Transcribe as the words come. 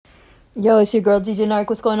Yo, it's your girl DJ Narc.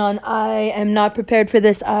 What's going on? I am not prepared for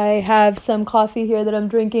this. I have some coffee here that I'm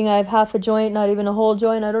drinking. I have half a joint, not even a whole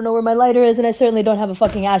joint. I don't know where my lighter is, and I certainly don't have a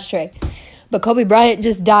fucking ashtray. But Kobe Bryant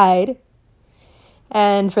just died.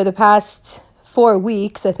 And for the past 4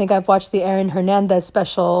 weeks, I think I've watched the Aaron Hernandez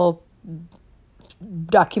special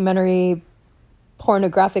documentary,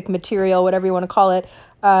 pornographic material, whatever you want to call it,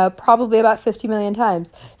 probably about 50 million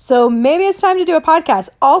times. So maybe it's time to do a podcast.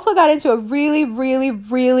 Also got into a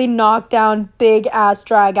really knocked down, big ass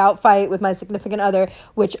drag out fight with my significant other,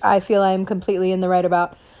 which I feel I'm completely in the right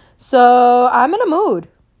about. So I'm in a mood.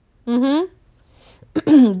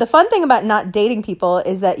 The fun thing about not dating people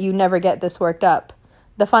is that you never get this worked up.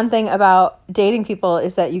 The fun thing about dating people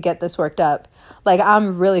is that you get this worked up. Like,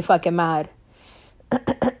 I'm really fucking mad.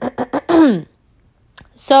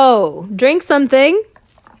 So, drink something.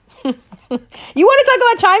 You want to talk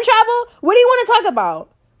about time travel? What do you want to talk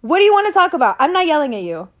about? What do you want to talk about? I'm not yelling at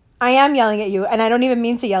you. I am yelling at you, and I don't even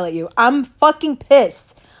mean to yell at you. I'm fucking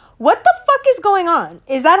pissed. What the fuck is going on?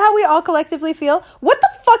 Is that how we all collectively feel? What the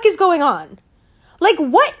fuck is going on? Like,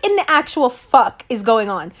 what in the actual fuck is going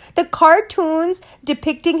on? The cartoons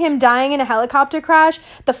depicting him dying in a helicopter crash,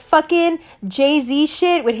 the fucking Jay-Z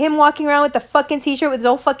shit with him walking around with the fucking t-shirt with his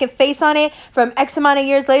own fucking face on it from X amount of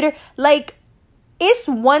years later. Like, it's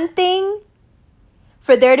one thing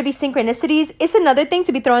for there to be synchronicities. It's another thing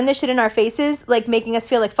to be throwing this shit in our faces, like making us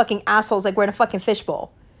feel like fucking assholes, like we're in a fucking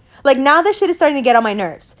fishbowl. Like, now this shit is starting to get on my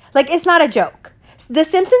nerves. Like, it's not a joke. The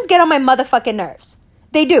Simpsons get on my motherfucking nerves.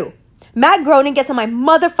 They do. Matt Groening gets on my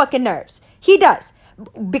motherfucking nerves. He does.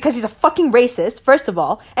 Because he's a fucking racist, first of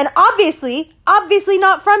all. And obviously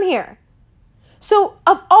not from here. So,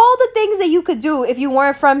 of all the things that you could do if you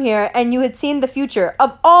weren't from here and you had seen the future,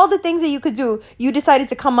 of all the things that you could do, you decided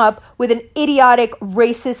to come up with an idiotic,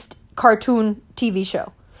 racist cartoon TV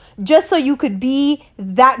show. Just so you could be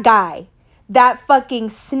that guy. That fucking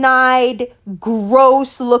snide,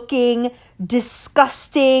 gross-looking,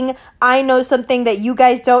 disgusting, I know something that you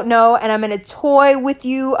guys don't know, and I'm going to toy with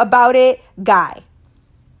you about it guy.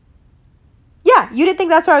 Yeah, you didn't think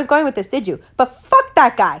that's where I was going with this, did you? But fuck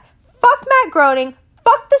that guy. Fuck Matt Groening.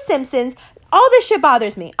 Fuck The Simpsons. All this shit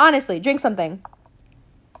bothers me. Honestly, drink something.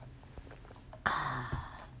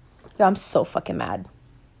 Yo, I'm so fucking mad.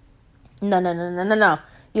 No.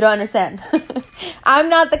 You don't understand. I'm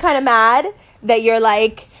not the kind of mad that you're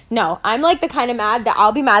like, no, I'm like the kind of mad that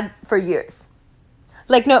I'll be mad for years.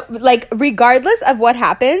 Like, no, like, regardless of what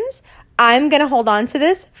happens, I'm going to hold on to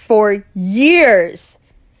this for years.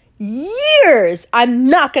 Years. I'm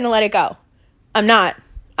not going to let it go. I'm not.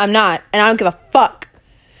 And I don't give a fuck.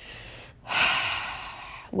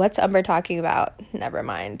 What's Umber talking about? Never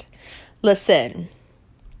mind. Listen.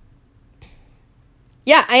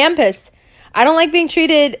 Yeah, I am pissed. I don't like being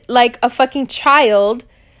treated like a fucking child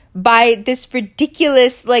by this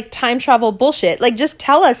ridiculous, like, time travel bullshit. Like, just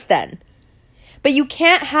tell us then. But you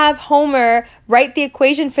can't have Homer write the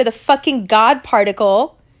equation for the fucking God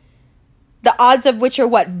particle, the odds of which are,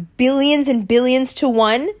 what, billions and billions to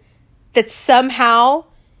one, that somehow,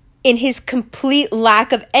 in his complete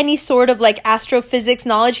lack of any sort of, like, astrophysics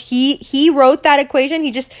knowledge, he wrote that equation.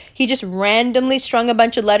 He just randomly strung a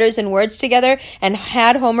bunch of letters and words together and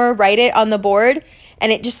had Homer write it on the board.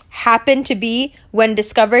 And it just happened to be, when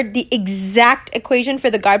discovered, the exact equation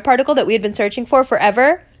for the God particle that we had been searching for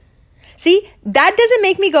forever. See, that doesn't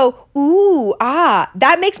make me go, ooh, ah.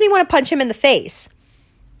 That makes me want to punch him in the face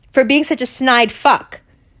for being such a snide fuck.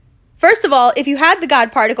 First of all, if you had the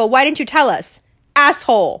God particle, why didn't you tell us?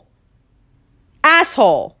 Asshole.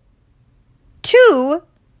 2,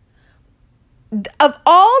 of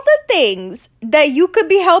all the things that you could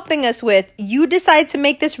be helping us with, you decide to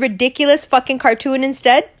make this ridiculous fucking cartoon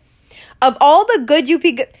instead? Of all the good you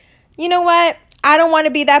know what? I don't want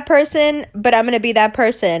to be that person, but I'm going to be that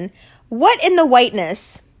person. What in the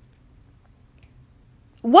whiteness?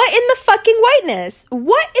 What in the fucking whiteness?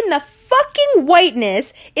 What in the fucking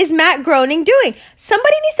whiteness is Matt Groening doing?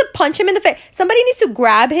 Somebody needs to punch him in the face. Somebody needs to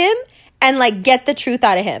grab him and, like, get the truth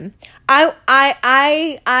out of him. I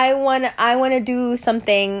want to do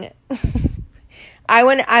something. I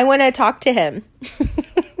want to talk to him.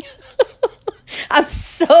 I'm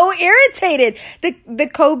so irritated. The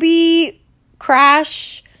Kobe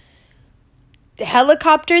crash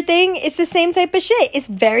helicopter thing, it's the same type of shit. It's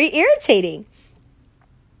very irritating.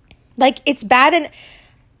 Like, it's bad. And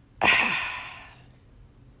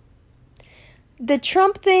the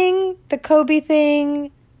Trump thing, the Kobe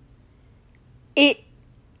thing,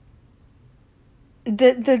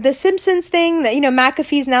 the Simpsons thing that,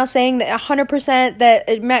 McAfee's now saying that 100%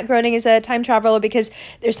 that Matt Groening is a time traveler because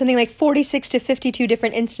there's something like 46 to 52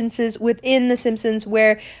 different instances within the Simpsons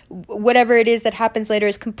where whatever it is that happens later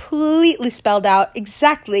is completely spelled out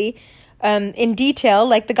exactly in detail,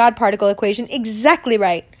 like the God particle equation, exactly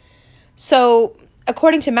right. So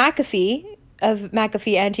according to McAfee of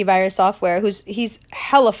McAfee antivirus software, he's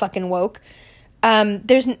hella fucking woke,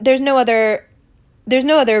 there's no other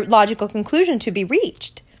logical conclusion to be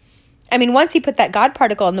reached. I mean, once he put that God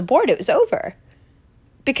particle on the board, it was over.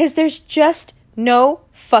 Because there's just no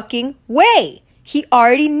fucking way. He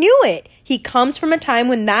already knew it. He comes from a time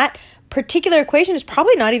when that particular equation is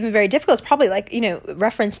probably not even very difficult. It's probably like,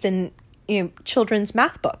 referenced in, children's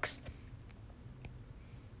math books.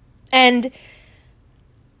 And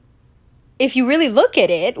if you really look at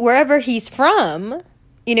it, wherever he's from,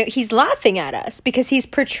 he's laughing at us because he's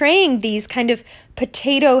portraying these kind of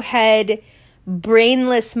potato head,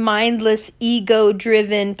 brainless, mindless,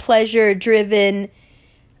 ego-driven, pleasure-driven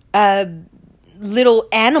little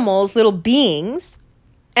animals, little beings.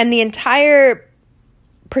 And the entire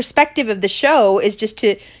perspective of the show is just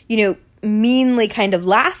to, meanly kind of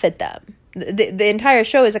laugh at them. The entire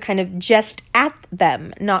show is a kind of jest at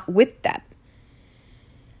them, not with them.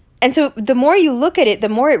 And so the more you look at it, the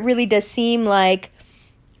more it really does seem like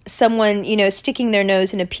someone, sticking their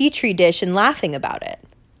nose in a petri dish and laughing about it.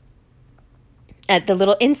 At the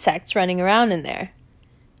little insects running around in there.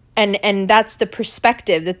 And that's the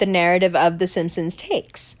perspective that the narrative of The Simpsons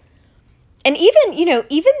takes. And even,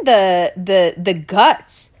 even the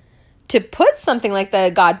guts to put something like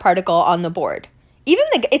the God particle on the board. Even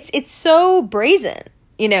it's so brazen,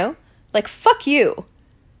 like, fuck you.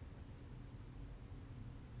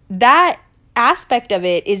 That aspect of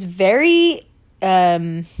it is very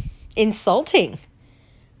insulting.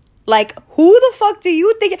 Like, who the fuck do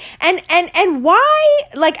you think? And why?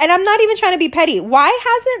 Like, and I'm not even trying to be petty. Why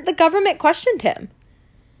hasn't the government questioned him?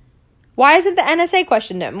 Why hasn't the NSA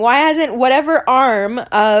questioned him? Why hasn't whatever arm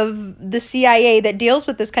of the CIA that deals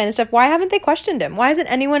with this kind of stuff? Why haven't they questioned him? Why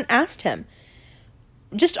hasn't anyone asked him?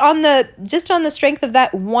 Just on the strength of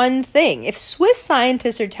that one thing. If Swiss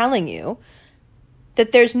scientists are telling you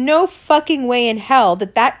that there's no fucking way in hell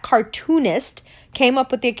that cartoonist came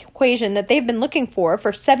up with the equation that they've been looking for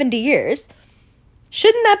 70 years,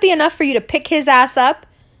 shouldn't that be enough for you to pick his ass up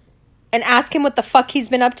and ask him what the fuck he's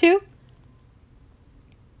been up to?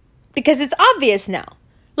 Because it's obvious now.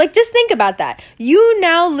 Like, just think about that. You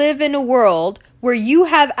now live in a world where you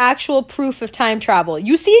have actual proof of time travel.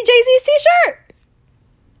 You see Jay-Z's t-shirt?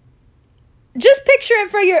 Just picture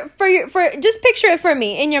it just picture it for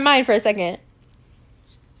me in your mind for a second.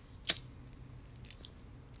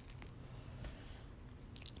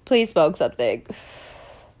 Please smoke something.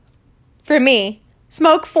 For me.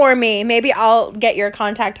 Smoke for me. Maybe I'll get your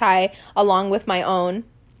contact high along with my own.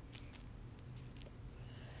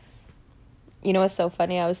 You know what's so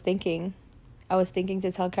funny? I was thinking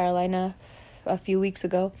to tell Carolina a few weeks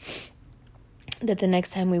ago that the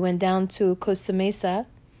next time we went down to Costa Mesa,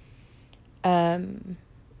 and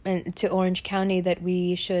to Orange County, that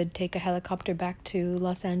we should take a helicopter back to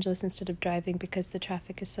Los Angeles instead of driving because the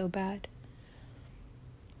traffic is so bad.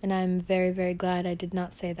 And I'm very, very glad I did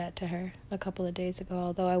not say that to her a couple of days ago,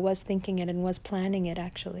 although I was thinking it and was planning it,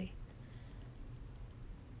 actually.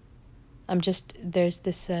 There's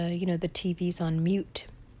this, the TV's on mute.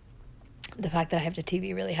 The fact that I have the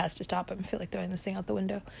TV really has to stop. I feel like throwing this thing out the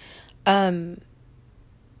window.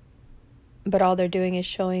 But all they're doing is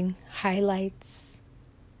showing highlights.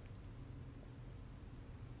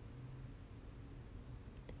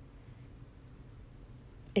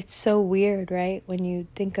 It's so weird, right? When you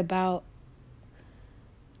think about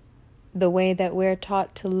the way that we're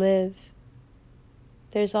taught to live.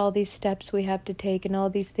 There's all these steps we have to take and all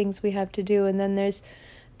these things we have to do. And then there's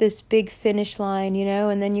this big finish line,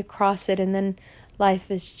 and then you cross it and then life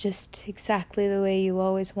is just exactly the way you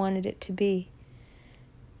always wanted it to be.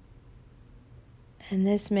 And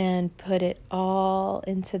this man put it all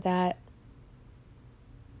into that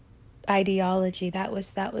ideology. That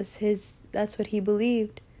was that's what he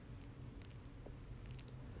believed.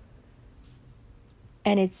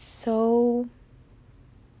 And it's so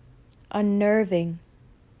unnerving,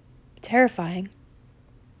 terrifying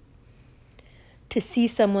to see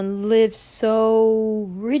someone live so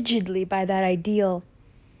rigidly by that ideal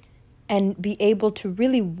and be able to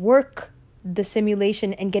really work the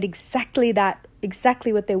simulation and get exactly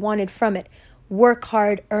what they wanted from it. Work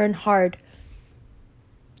hard, earn hard.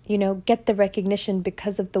 Get the recognition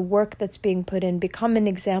because of the work that's being put in. Become an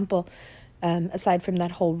example, aside from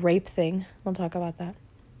that whole rape thing. We'll talk about that.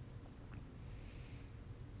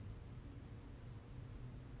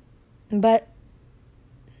 But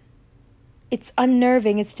it's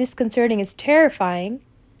unnerving, it's disconcerting, it's terrifying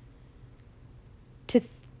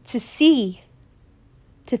to see,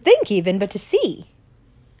 to think even, but to see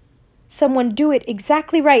someone do it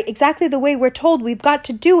exactly right, exactly the way we're told we've got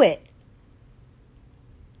to do it.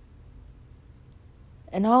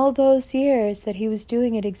 And all those years that he was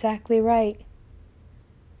doing it exactly right,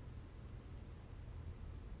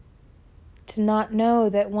 to not know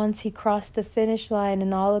that once he crossed the finish line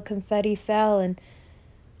and all the confetti fell, and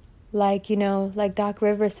like Doc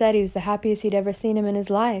Rivers said, he was the happiest he'd ever seen him in his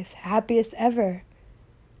life. Happiest ever.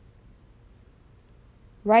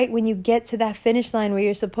 Right when you get to that finish line where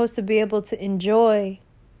you're supposed to be able to enjoy.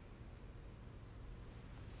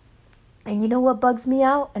 And you know what bugs me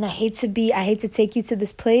out? And I hate to take you to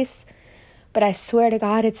this place, but I swear to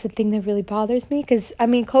God, it's the thing that really bothers me. Because,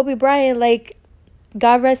 Kobe Bryant,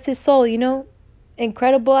 God rest his soul,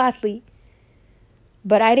 incredible athlete.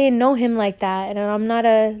 But I didn't know him like that. And I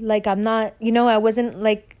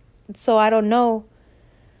wasn't so I don't know.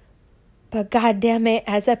 But God damn it,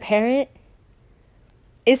 as a parent,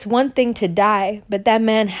 it's one thing to die, but that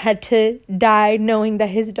man had to die knowing that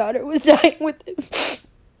his daughter was dying with him.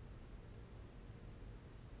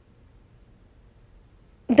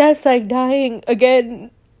 That's like dying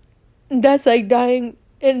again. That's like dying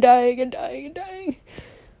and dying and dying and dying.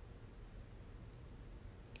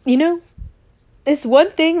 It's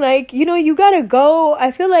one thing, you gotta go.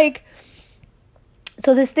 I feel like,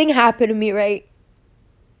 so this thing happened to me, right?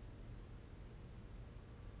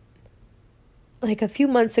 A few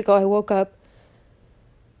months ago, I woke up.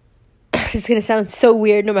 This is going to sound so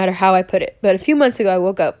weird no matter how I put it. But a few months ago, I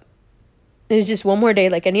woke up. It was just one more day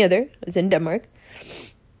like any other. I was in Denmark.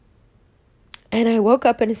 And I woke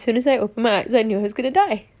up, and as soon as I opened my eyes, I knew I was going to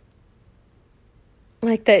die.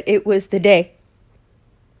 Like that it was the day.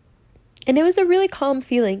 And it was a really calm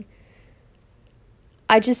feeling.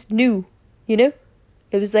 I just knew, It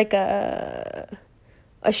was like a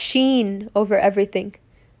sheen over everything.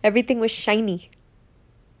 Everything was shiny.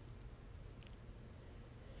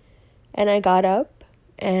 And I got up,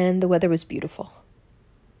 and the weather was beautiful.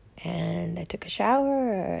 And I took a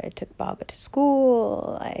shower. I took Baba to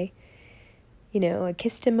school. I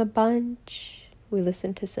kissed him a bunch. We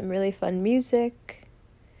listened to some really fun music.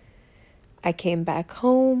 I came back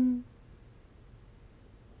home.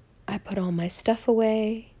 I put all my stuff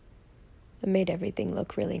away. I made everything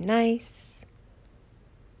look really nice.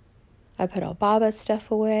 I put all Baba's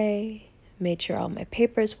stuff away, made sure all my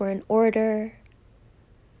papers were in order,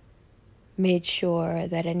 made sure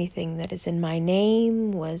that anything that is in my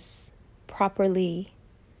name was properly,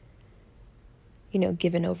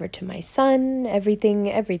 given over to my son,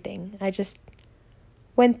 everything. I just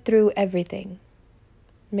went through everything,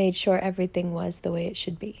 made sure everything was the way it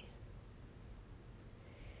should be.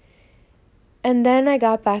 And then I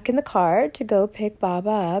got back in the car to go pick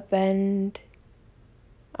Baba up, and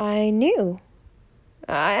I knew.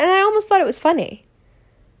 And I almost thought it was funny.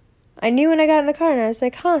 I knew when I got in the car, and I was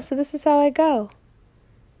like, so this is how I go.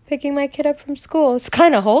 Picking my kid up from school. It's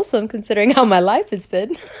kind of wholesome considering how my life has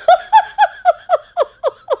been.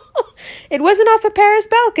 It wasn't off a Paris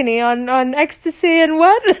balcony on ecstasy and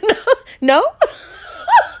what? No?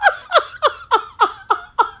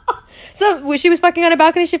 So, she was fucking on a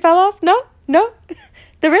balcony, she fell off? No?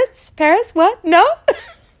 The Ritz? Paris? What? No?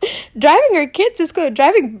 Driving her kid to school,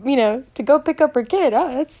 to go pick up her kid.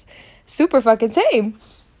 Oh, that's super fucking tame.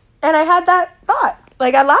 And I had that thought.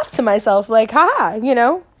 I laughed to myself, haha,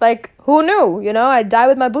 who knew, I'd die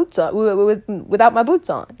with my boots on, without my boots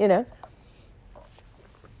on,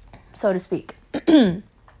 so to speak.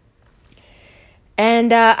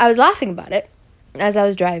 And I was laughing about it as I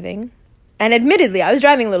was driving. And admittedly, I was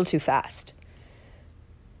driving a little too fast.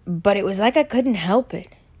 But it was like I couldn't help it.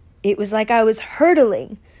 It was like I was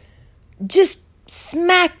hurtling just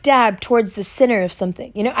smack dab towards the center of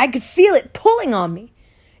something. I could feel it pulling on me.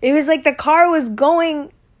 It was like the car was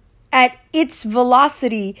going at its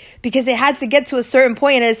velocity because it had to get to a certain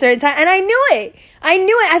point at a certain time. And I knew it.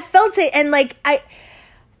 I felt it. And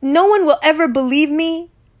no one will ever believe me.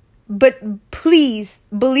 But please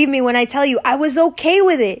believe me when I tell you, I was okay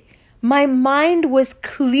with it. My mind was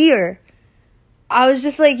clear. I was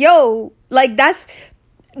just that's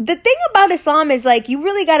the thing about Islam is you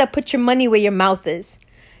really got to put your money where your mouth is.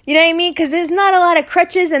 You know what I mean? Because there's not a lot of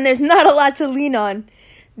crutches and there's not a lot to lean on.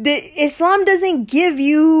 Islam doesn't give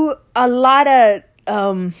you a lot of,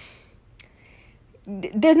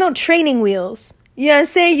 there's no training wheels. You know what I'm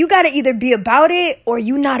saying? You got to either be about it or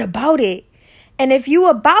you not about it. And if you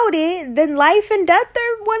about it, then life and death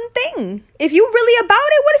are one thing. If you really about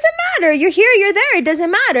it, what does it matter? You're here, you're there. It doesn't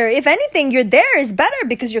matter. If anything, you're there is better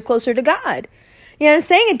because you're closer to God. You know what I'm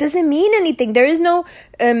saying? It doesn't mean anything. There is no,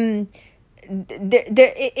 if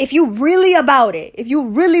you really about it, if you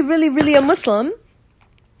really a Muslim,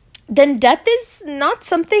 then death is not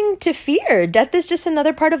something to fear. Death is just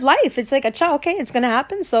another part of life. It's like, okay, it's going to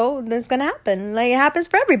happen. So it's going to happen. Like, it happens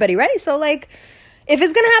for everybody, right? So like, if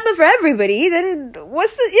it's going to happen for everybody, then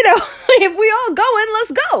what's the, if we all going,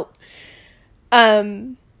 let's go.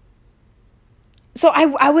 So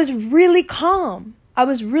I was really calm. I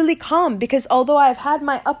was really calm because although I've had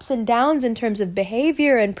my ups and downs in terms of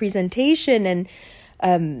behavior and presentation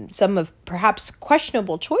and some of perhaps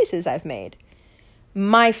questionable choices I've made,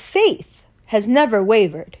 my faith has never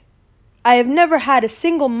wavered. I have never had a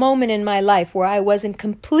single moment in my life where I wasn't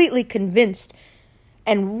completely convinced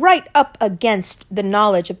and right up against the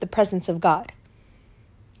knowledge of the presence of God.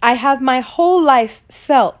 I have my whole life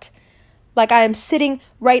felt like I am sitting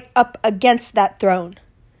right up against that throne.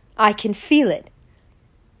 I can feel it.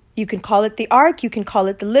 You can call it the ark, you can call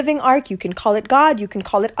it the living ark, you can call it God, you can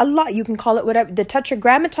call it Allah, you can call it whatever, the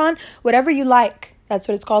tetragrammaton, whatever you like. That's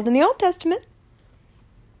what it's called in the Old Testament.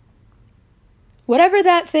 Whatever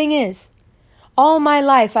that thing is, all my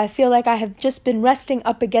life I feel like I have just been resting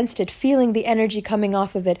up against it, feeling the energy coming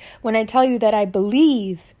off of it. When I tell you that I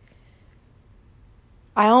believe,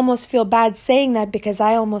 I almost feel bad saying that because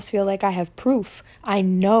I almost feel like I have proof. I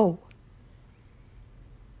know.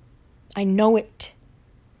 I know it.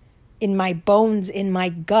 In my bones, in my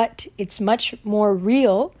gut, it's much more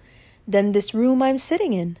real than this room I'm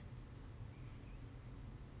sitting in.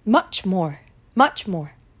 Much more. Much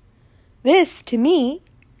more. This, to me,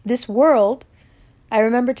 this world, I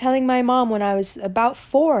remember telling my mom when I was about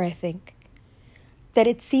 4, I think, that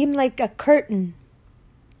it seemed like a curtain.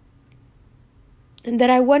 And that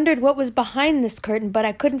I wondered what was behind this curtain, but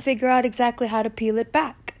I couldn't figure out exactly how to peel it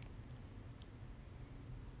back.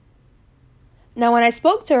 Now, when I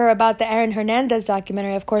spoke to her about the Aaron Hernandez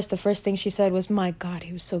documentary, of course, the first thing she said was, "My God,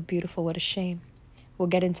 he was so beautiful. What a shame." We'll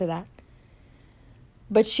get into that.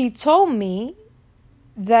 But she told me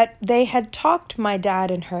that they had talked, my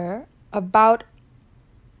dad and her, about,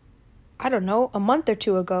 I don't know, a month or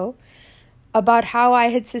two ago, about how I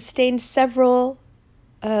had sustained several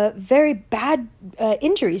very bad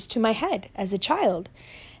injuries to my head as a child.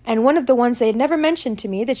 And one of the ones they had never mentioned to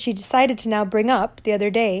me that she decided to now bring up the other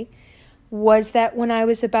day was that when I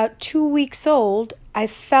was about 2 weeks old, I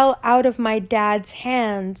fell out of my dad's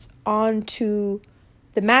hands onto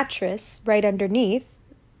the mattress right underneath.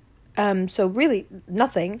 So really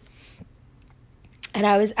nothing. And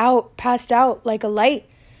I was passed out like a light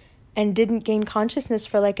and didn't gain consciousness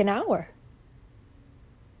for like an hour.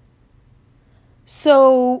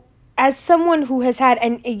 So as someone who has had,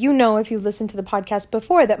 and you know, if you listened to the podcast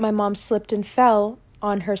before, that my mom slipped and fell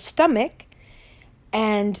on her stomach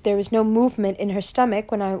and there was no movement in her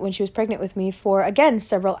stomach when she was pregnant with me for, again,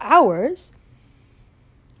 several hours,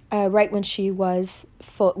 right when she was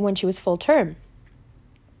full term.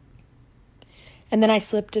 And then I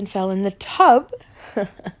slipped and fell in the tub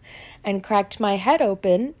and cracked my head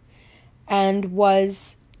open and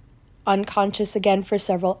was unconscious again for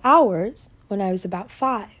several hours when I was about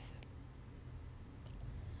 5.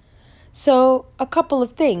 So a couple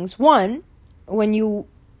of things. One, when you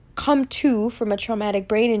come to from a traumatic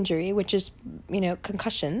brain injury, which is,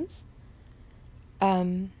 concussions,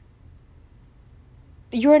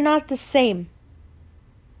 you're not the same.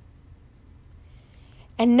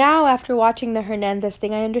 And now, after watching the Hernandez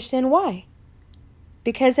thing, I understand why.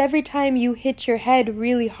 Because every time you hit your head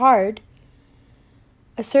really hard,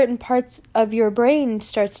 a certain parts of your brain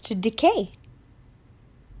starts to decay.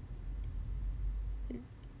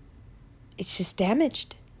 It's just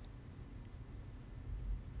damaged.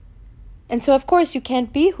 And so, of course, you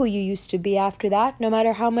can't be who you used to be after that, no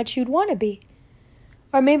matter how much you'd want to be.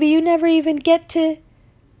 Or maybe you never even get to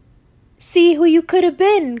see who you could have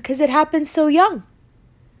been because it happened so young.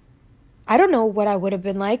 I don't know what I would have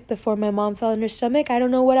been like before my mom fell in her stomach. I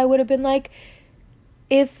don't know what I would have been like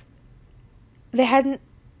if they hadn't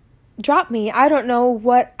dropped me. I don't know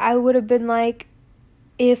what I would have been like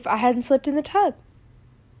if I hadn't slipped in the tub.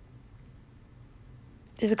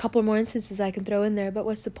 There's a couple more instances I can throw in there, but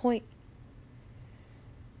what's the point?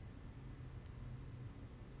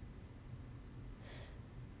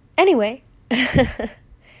 Anyway,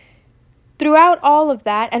 throughout all of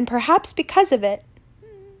that, and perhaps because of it,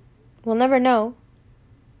 we'll never know,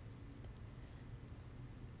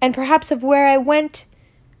 and perhaps of where I went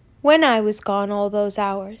when I was gone all those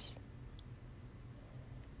hours,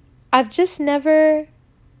 I've just never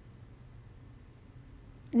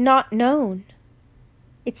not known.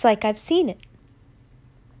 It's like I've seen it.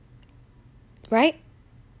 Right?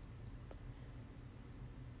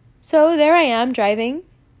 So there I am driving.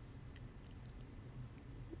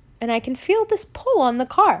 And I can feel this pull on the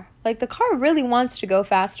car. Like the car really wants to go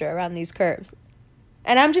faster around these curves.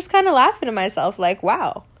 And I'm just kind of laughing to myself like,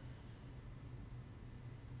 wow.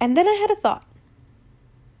 And then I had a thought.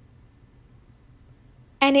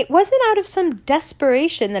 And it wasn't out of some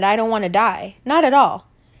desperation that I don't want to die. Not at all.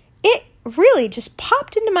 It really just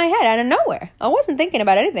popped into my head out of nowhere. I wasn't thinking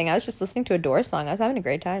about anything. I was just listening to a Doors song. I was having a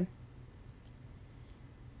great time.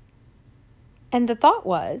 And the thought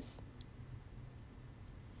was,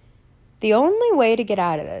 the only way to get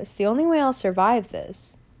out of this, the only way I'll survive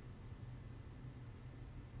this,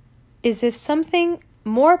 is if something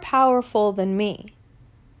more powerful than me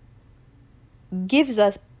gives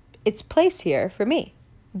us its place here for me,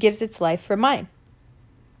 gives its life for mine.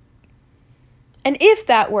 And if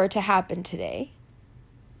that were to happen today,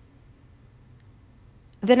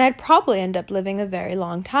 then I'd probably end up living a very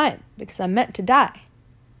long time because I'm meant to die.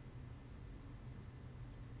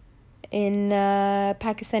 In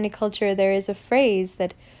Pakistani culture, there is a phrase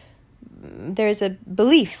that, there is a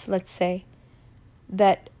belief, let's say,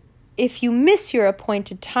 that if you miss your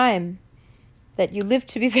appointed time, that you live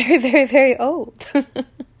to be very, very, very old.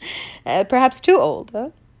 Perhaps too old, huh?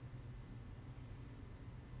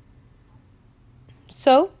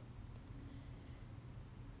 So,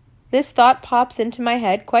 this thought pops into my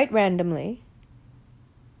head quite randomly.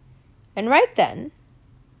 And right then,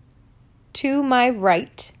 to my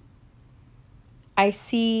right, I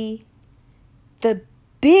see the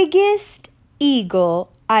biggest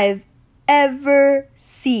eagle I've ever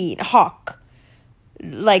seen. Hawk.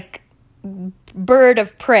 Like bird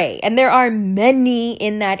of prey. And there are many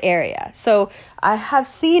in that area. So I have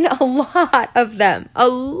seen a lot of them. A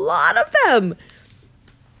lot of them.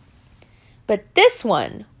 But this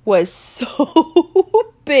one was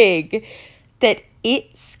so big that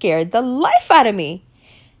it scared the life out of me.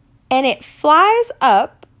 And it flies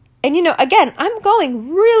up. And again, I'm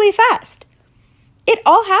going really fast. It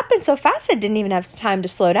all happened so fast I didn't even have time to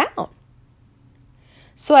slow down.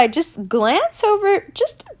 So I just glance over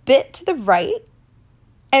just a bit to the right.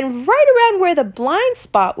 And right around where the blind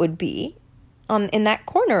spot would be, in that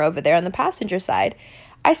corner over there on the passenger side,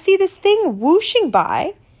 I see this thing whooshing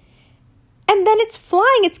by. And then it's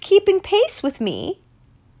flying, it's keeping pace with me.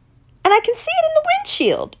 And I can see it in the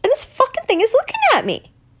windshield. And this fucking thing is looking at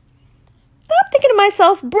me. And I'm thinking to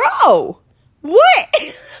myself, bro, what?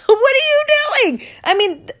 What are you doing? I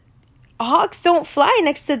mean, hawks don't fly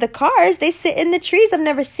next to the cars. They sit in the trees. I've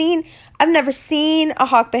never seen a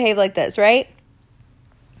hawk behave like this, right?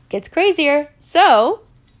 Gets crazier. So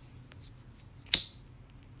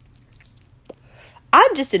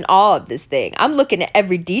I'm just in awe of this thing. I'm looking at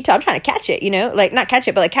every detail. I'm trying to catch it, like not catch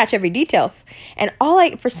it, but like catch every detail. And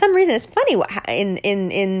for some reason, it's funny what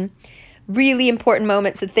in really important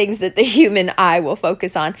moments, the things that the human eye will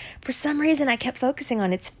focus on. For some reason, I kept focusing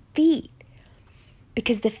on its feet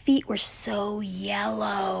because the feet were so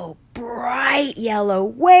yellow, bright yellow,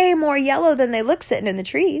 way more yellow than they look sitting in the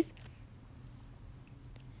trees.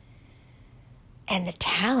 And the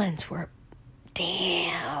talons were,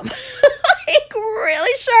 damn. Like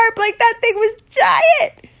really sharp, like that thing was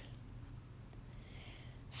giant.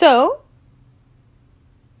 So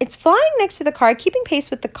it's flying next to the car, keeping pace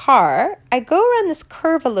with the car. I go around this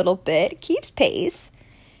curve a little bit, keeps pace.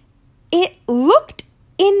 It looked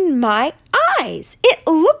in my eyes. It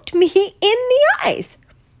looked me in the eyes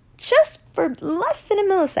just for less than a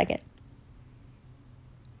millisecond.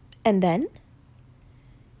 And then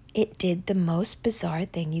it did the most bizarre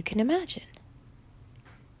thing you can imagine.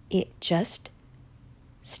 It just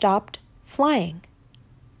stopped flying.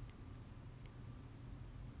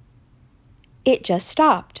 It just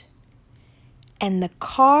stopped. And the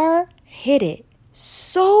car hit it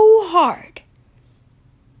so hard.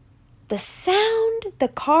 The sound the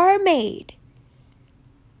car made.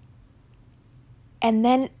 And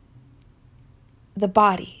then the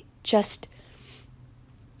body just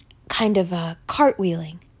kind of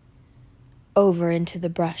cartwheeling over into the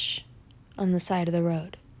brush on the side of the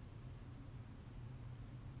road.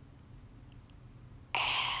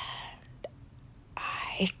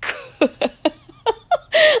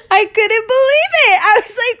 I couldn't believe it. I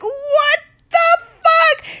was like, what the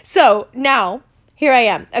fuck? So now, here I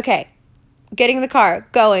am. Okay, getting in the car,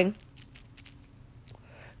 going.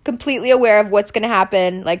 Completely aware of what's going to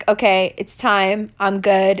happen. Like, okay, it's time. I'm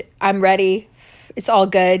good. I'm ready. It's all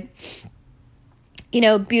good.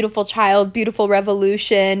 Beautiful child, beautiful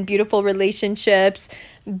revolution, beautiful relationships,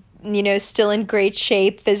 still in great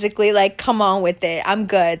shape physically. Like, come on with it. I'm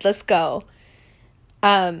good. Let's go.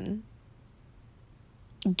 Get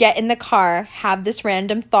in the car, have this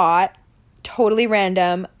random thought, totally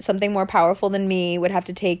random, something more powerful than me would have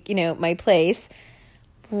to take, my place.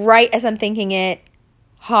 Right as I'm thinking it,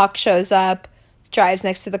 Hawk shows up, drives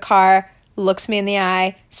next to the car, looks me in the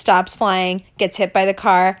eye, stops flying, gets hit by the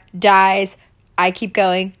car, dies. I keep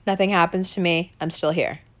going. Nothing happens to me. I'm still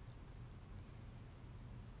here.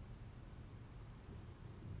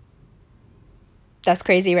 That's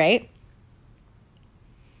crazy, right?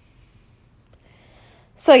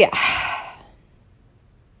 So, yeah.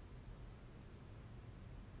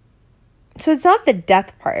 So it's not the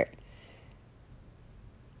death part.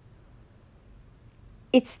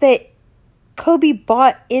 It's that Kobe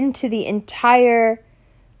bought into the entire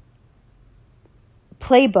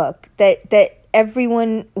playbook that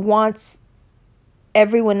everyone wants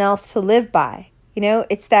everyone else to live by.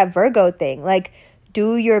 It's that Virgo thing. Like,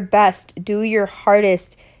 do your best, do your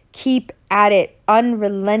hardest, keep at it,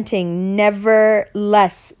 unrelenting, never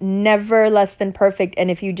less than perfect. And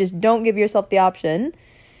if you just don't give yourself the option,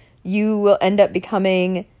 you will end up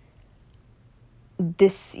becoming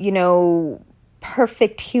this,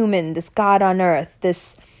 perfect human, this God on earth,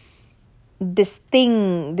 this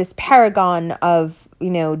thing, this paragon of,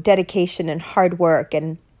 dedication and hard work,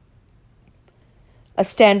 and a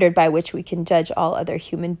standard by which we can judge all other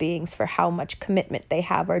human beings for how much commitment they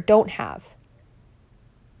have or don't have.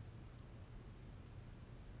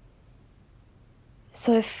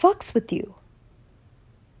 So it fucks with you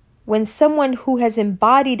when someone who has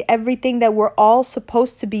embodied everything that we're all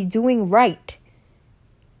supposed to be doing right,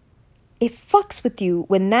 it fucks with you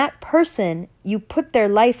when that person, you put their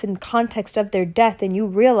life in context of their death and you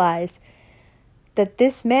realize that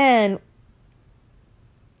this man,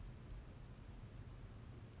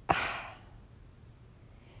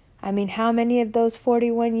 I mean, how many of those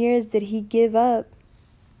 41 years did he give up?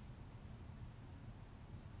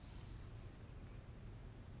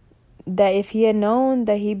 That if he had known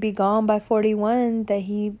that he'd be gone by 41, that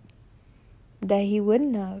he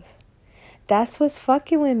wouldn't have. That's what's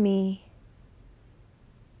fucking with me.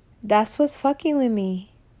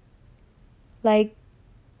 Like,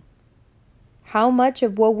 how much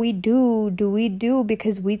of what we do we do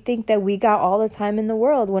because we think that we got all the time in the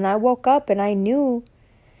world? When I woke up and I knew,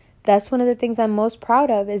 that's one of the things I'm most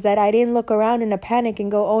proud of, is that I didn't look around in a panic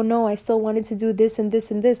and go, oh no, I still wanted to do this and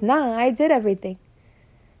this and this. Nah, I did everything.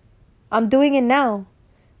 I'm doing it now.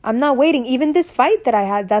 I'm not waiting. Even this fight that I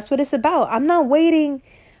had, that's what it's about. I'm not waiting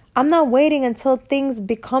until things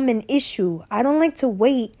become an issue. I don't like to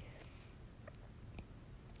wait.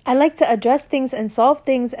 I like to address things and solve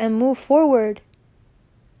things and move forward.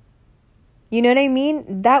 You know what I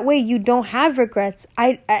mean? That way you don't have regrets.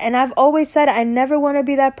 I've always said I never want to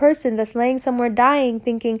be that person that's laying somewhere dying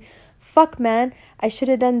thinking, fuck man, I should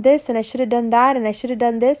have done this and I should have done that and I should have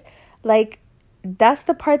done this. Like, that's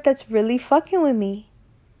the part that's really fucking with me.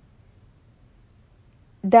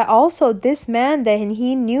 That also this man, that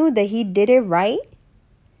he knew that he did it right,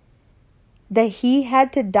 that he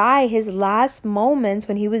had to die his last moments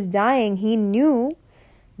when he was dying, he knew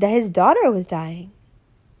that his daughter was dying.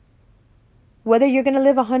 Whether you're going to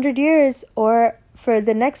live 100 years or for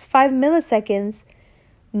the next 5 milliseconds,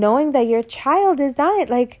 knowing that your child is dying,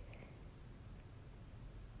 like,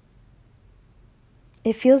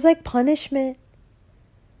 it feels like punishment.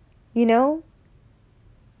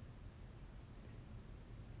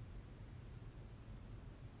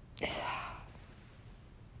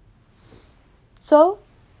 So,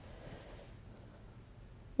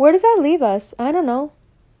 where does that leave us? I don't know.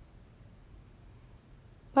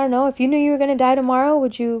 If you knew you were going to die tomorrow,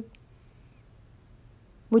 would you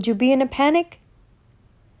be in a panic?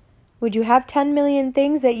 Would you have 10 million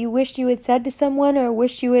things that you wished you had said to someone or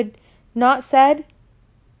wished you had not said?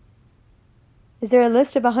 Is there a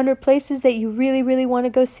list of 100 places that you really, really want to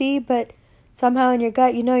go see, but somehow in your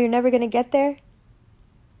gut, you're never going to get there?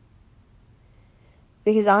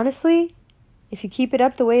 Because honestly, if you keep it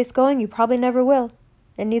up the way it's going, you probably never will,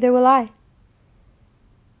 and neither will I.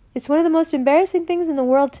 It's one of the most embarrassing things in the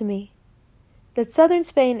world to me, that southern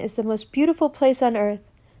Spain is the most beautiful place on earth,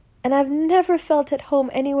 and I've never felt at home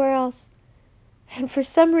anywhere else. And for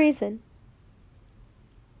some reason,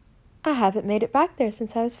 I haven't made it back there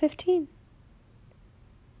since I was 15.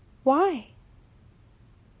 Why?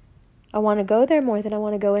 I want to go there more than I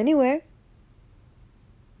want to go anywhere.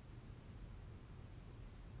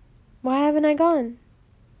 Why haven't I gone?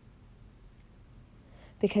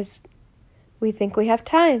 Because we think we have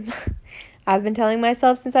time. I've been telling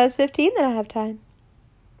myself since I was 15 that I have time.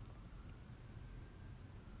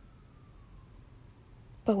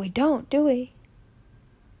 But we don't, do we?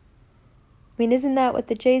 I mean, isn't that what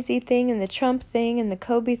the Jay-Z thing and the Trump thing and the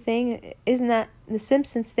Kobe thing, isn't that the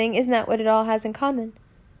Simpsons thing, isn't that what it all has in common?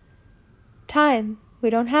 Time. We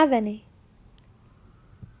don't have any.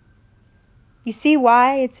 You see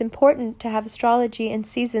why it's important to have astrology and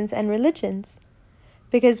seasons and religions?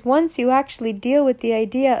 Because once you actually deal with the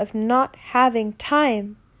idea of not having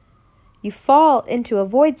time, you fall into a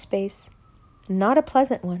void space, not a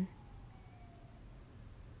pleasant one.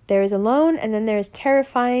 There is alone, and then there is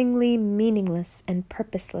terrifyingly meaningless and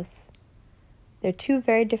purposeless. They're two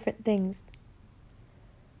very different things.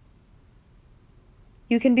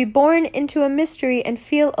 You can be born into a mystery and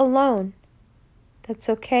feel alone. That's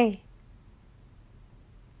okay.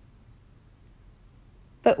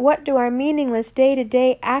 But what do our meaningless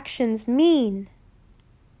day-to-day actions mean?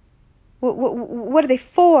 What are they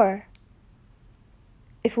for?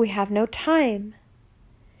 If we have no time.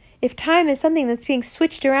 If time is something that's being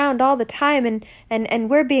switched around all the time and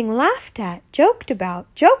we're being laughed at, joked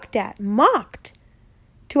at, mocked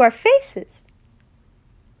to our faces.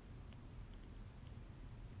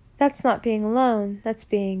 That's not being alone. That's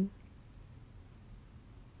being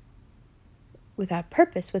without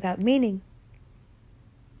purpose, without meaning.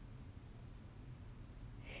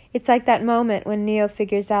 It's like that moment when Neo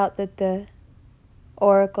figures out that the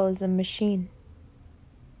oracle is a machine.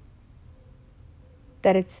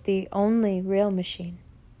 That it's the only real machine.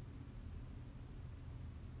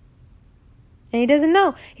 And he doesn't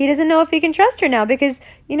know. He doesn't know if he can trust her now because,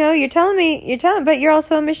 you're telling, but you're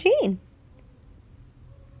also a machine.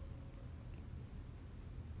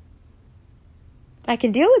 I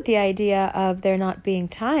can deal with the idea of there not being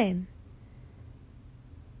time.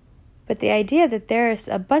 But the idea that there's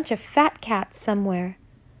a bunch of fat cats somewhere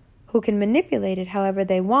who can manipulate it however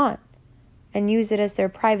they want and use it as their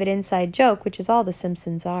private inside joke, which is all the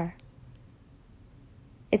Simpsons are.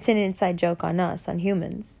 It's an inside joke on us, on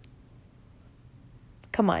humans.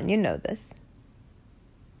 Come on, you know this.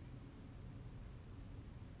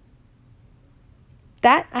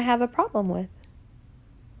 That I have a problem with.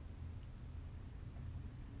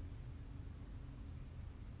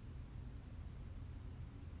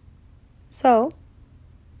 So,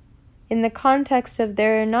 in the context of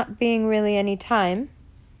there not being really any time,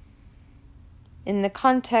 in the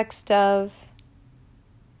context of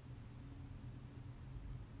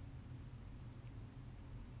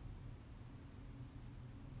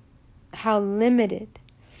how limited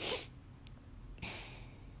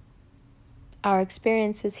our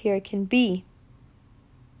experiences here can be,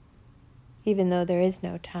 even though there is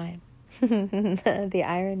no time. The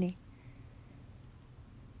irony.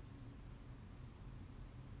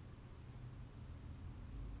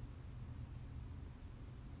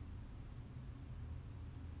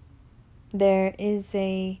 There is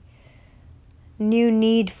a new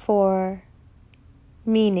need for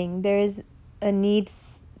meaning. There is a need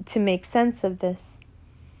to make sense of this.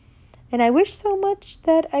 And I wish so much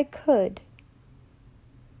that I could.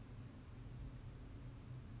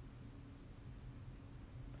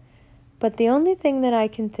 But the only thing that I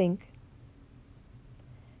can think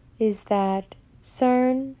is that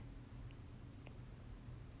CERN,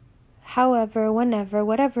 however, whenever,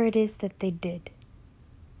 whatever it is that they did,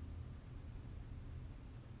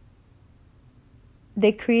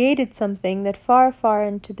 they created something that far, far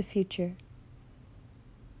into the future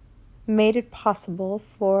made it possible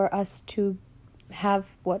for us to have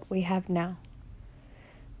what we have now,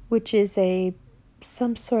 which is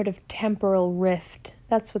some sort of temporal rift.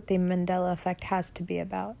 That's what the Mandela effect has to be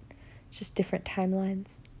about. It's just different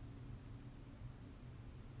timelines.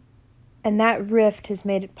 And that rift has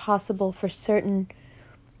made it possible for certain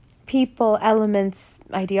people, elements,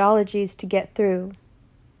 ideologies to get through.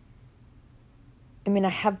 I mean, I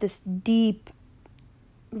have this deep,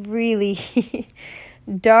 really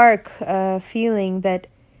dark feeling that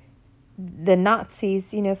the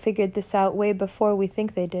Nazis, figured this out way before we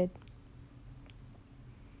think they did.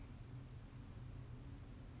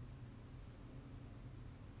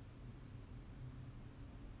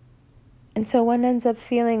 And so one ends up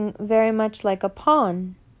feeling very much like a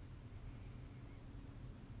pawn.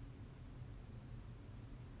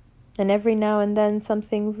 And every now and then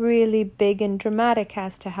something really big and dramatic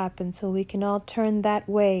has to happen so we can all turn that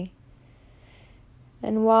way.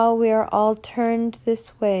 And while we are all turned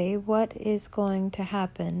this way, what is going to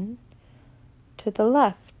happen to the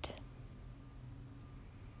left?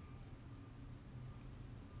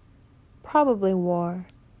 Probably war.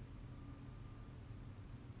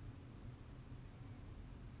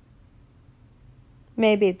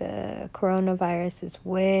 Maybe the coronavirus is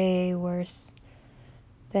way worse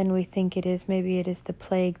than we think it is. Maybe it is the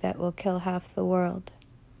plague that will kill half the world.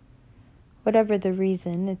 Whatever the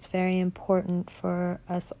reason, it's very important for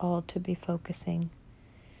us all to be focusing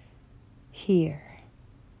here.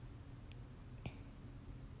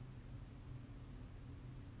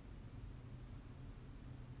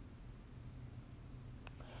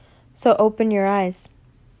 So open your eyes.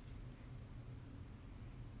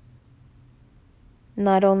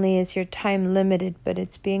 Not only is your time limited, but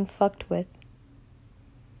it's being fucked with.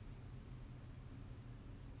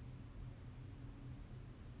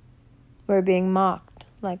 We're being mocked,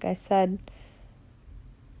 like I said.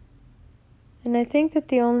 And I think that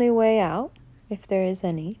the only way out, if there is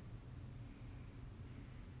any,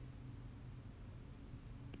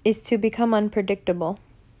 is to become unpredictable.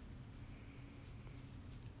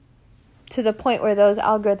 To the point where those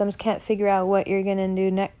algorithms can't figure out what you're going to do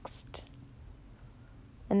next.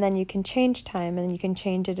 And then you can change time, and you can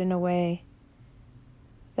change it in a way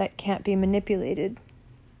that can't be manipulated.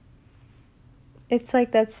 It's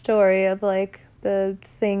like that story of like the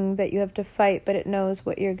thing that you have to fight, but it knows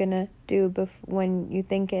what you're going to do when you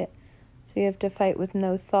think it. So you have to fight with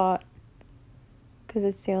no thought, because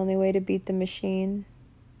it's the only way to beat the machine.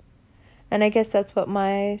 And I guess that's what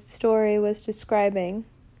my story was describing.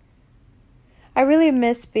 I really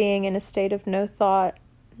miss being in a state of no thought.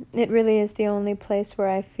 It really is the only place where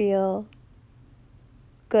I feel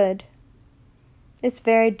good. It's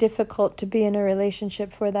very difficult to be in a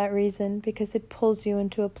relationship for that reason, because it pulls you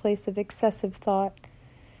into a place of excessive thought.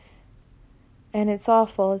 And it's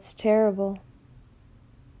awful, it's terrible.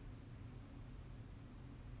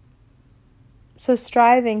 So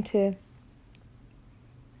striving to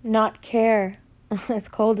not care, as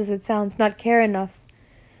cold as it sounds, not care enough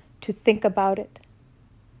to think about it.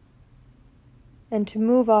 And to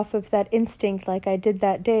move off of that instinct like I did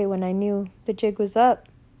that day when I knew the jig was up.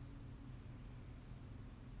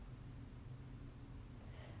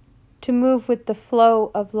 To move with the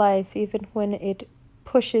flow of life, even when it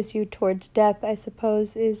pushes you towards death, I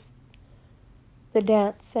suppose, is the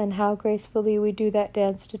dance. And how gracefully we do that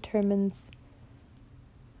dance determines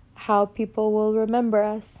how people will remember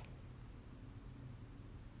us.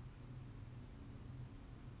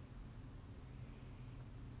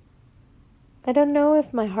 I don't know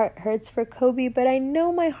if my heart hurts for Kobe, but I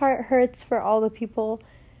know my heart hurts for all the people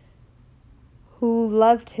who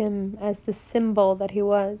loved him as the symbol that he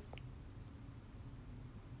was.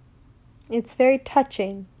 It's very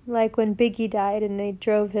touching, like when Biggie died and they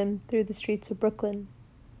drove him through the streets of Brooklyn.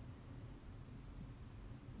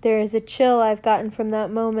 There is a chill I've gotten from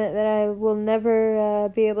that moment that I will never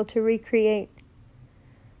be able to recreate.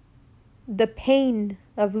 The pain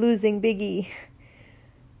of losing Biggie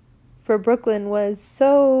for Brooklyn was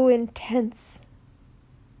so intense.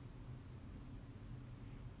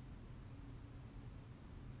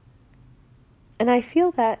 And I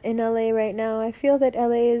feel that in LA right now. I feel that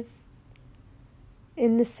LA is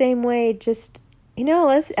in the same way, just,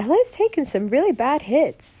 LA's taken some really bad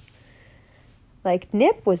hits. Like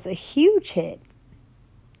Nip was a huge hit.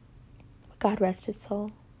 God rest his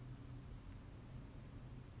soul.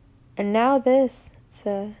 And now this,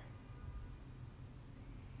 and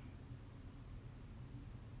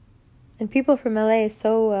people from LA is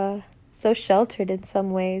so sheltered in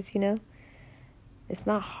some ways, It's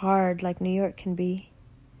not hard like New York can be.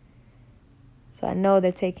 So I know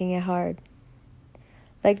they're taking it hard.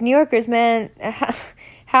 Like New Yorkers, man,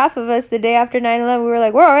 half of us the day after 9/11, we were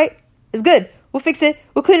like, we're all right. It's good. We'll fix it.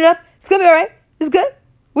 We'll clean it up. It's going to be all right. It's good.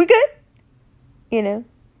 We're good.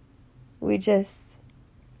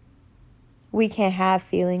 We can't have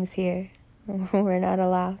feelings here. We're not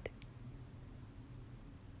allowed.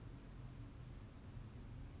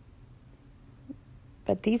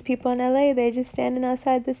 But these people in LA, they're just standing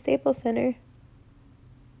outside the Staples Center.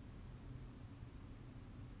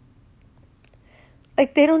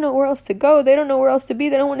 Like, they don't know where else to go. They don't know where else to be.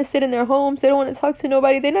 They don't want to sit in their homes. They don't want to talk to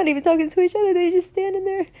nobody. They're not even talking to each other. They're just standing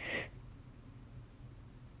there.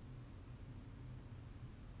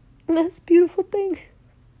 And that's a beautiful thing.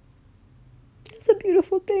 That's a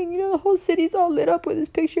beautiful thing. The whole city's all lit up with his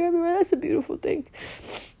picture everywhere. That's a beautiful thing.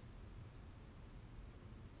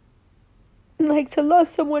 Like, to love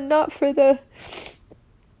someone not for the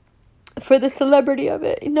celebrity of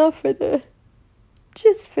it, not for the,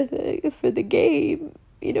 just for the game,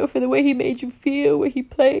 for the way he made you feel, where he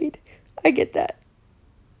played. I get that.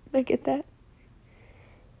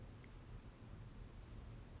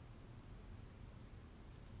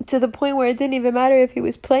 To the point where it didn't even matter if he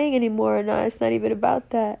was playing anymore or not. It's not even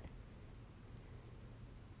about that.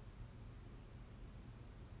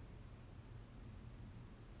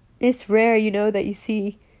 It's rare, that you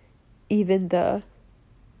see even the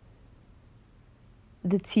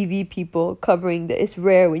the TV people covering the, it's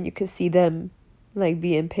rare when you can see them like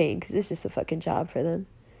be in pain, because it's just a fucking job for them.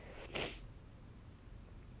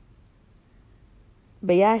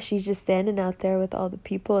 But yeah, she's just standing out there with all the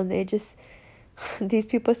people, and they just, these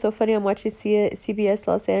people are so funny. I'm watching CBS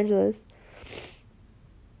Los Angeles.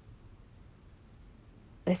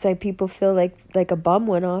 It's like people feel like a bomb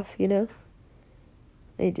went off, you know?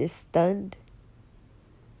 They just stunned.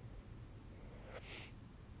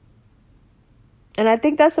 And I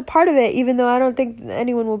think that's a part of it, even though I don't think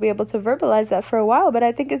anyone will be able to verbalize that for a while. But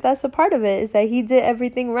I think that's a part of it, is that he did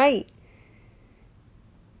everything right.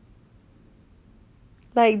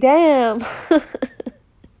 Like, damn.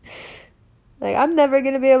 Like, I'm never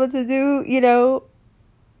going to be able to do,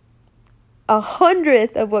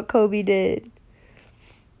 100th of what Kobe did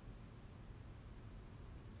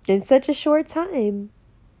in such a short time.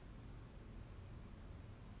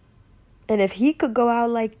 And if he could go out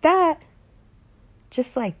like that,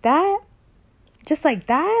 just like that,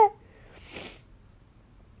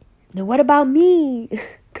 then what about me?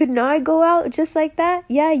 Couldn't I go out just like that?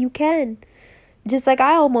 Yeah, you can. Just like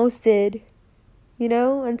I almost did,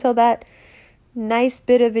 until that nice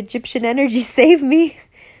bit of Egyptian energy saved me.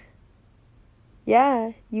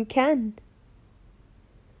 Yeah, you can.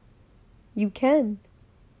 You can.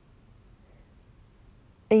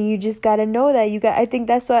 And you just got to know that I think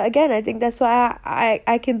that's why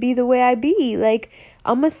I can be the way I be. Like,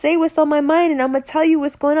 I'm going to say what's on my mind, and I'm going to tell you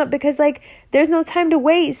what's going on, because there's no time to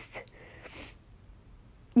waste,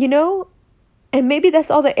 and maybe that's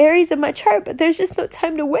all the Aries in my chart, but there's just no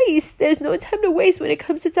time to waste. There's no time to waste when it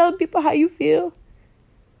comes to telling people how you feel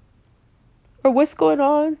or what's going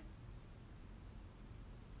on.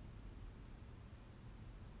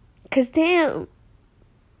 Because damn.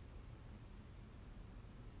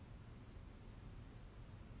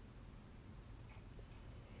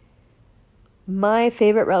 My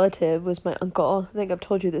favorite relative was my uncle. I think I've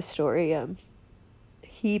told you this story.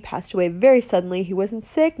 He passed away very suddenly. He wasn't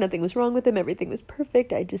sick. Nothing was wrong with him. Everything was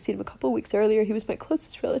perfect. I'd just seen him a couple of weeks earlier. He was my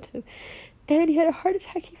closest relative. And he had a heart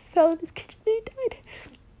attack. He fell in his kitchen and he died.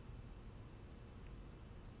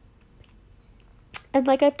 And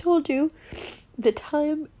like I've told you, the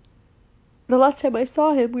last time I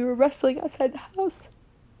saw him, we were wrestling outside the house.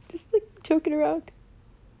 Just joking around.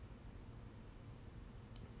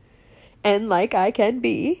 And like I can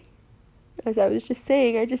be, as I was just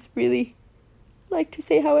saying, I just really like to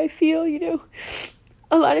say how I feel,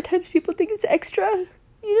 A lot of times people think it's extra,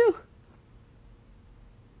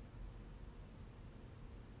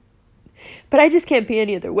 But I just can't be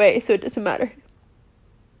any other way, so it doesn't matter.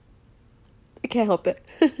 I can't help it.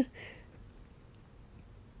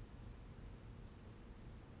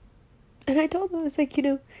 And I told him, I was like,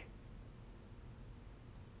 you're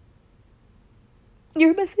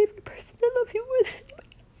my favorite person. I love you more than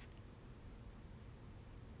anybody else.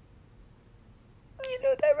 You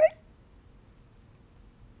know that, right?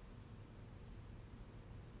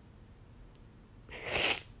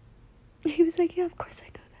 He was like, yeah, of course I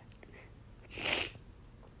know that.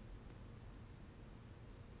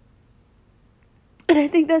 And I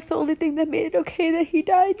think that's the only thing that made it okay that he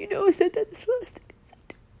died, is that that's the last thing he said.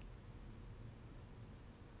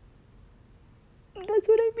 That's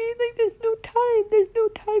what I mean. There's no time. There's no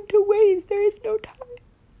time to waste. There is no time.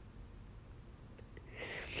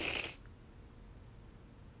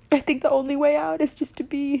 I think the only way out is just to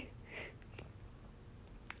be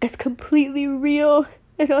as completely real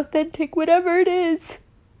and authentic, whatever it is.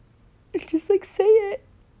 It's just say it.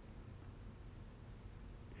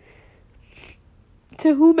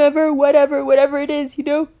 To whomever, whatever it is,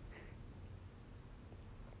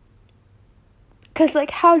 Because,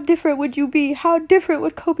 how different would you be? How different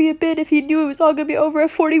would Kobe have been if he knew it was all going to be over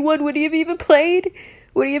at 41? Would he have even played?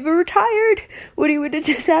 Would he have retired? Would he have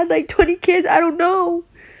just had, 20 kids? I don't know.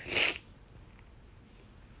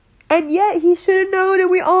 And yet, he should have known, and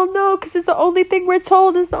we all know, because it's the only thing we're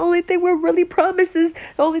told. It's the only thing we're really promised. It's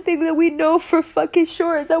the only thing that we know for fucking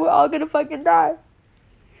sure is that we're all going to fucking die.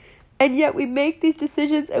 And yet, we make these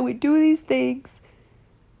decisions, and we do these things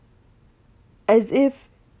as if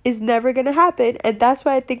is never gonna happen. And that's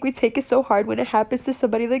why I think we take it so hard when it happens to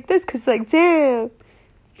somebody like this, because damn.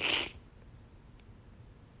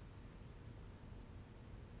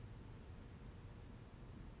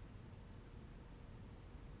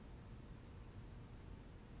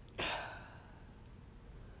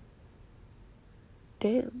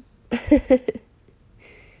 Damn.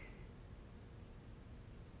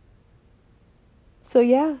 So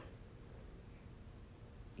yeah,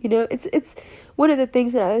 it's one of the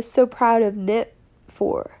things that I was so proud of Nip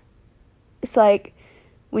for. It's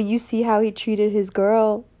when you see how he treated his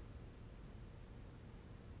girl,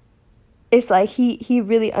 it's like he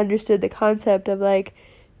really understood the concept of like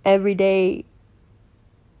every day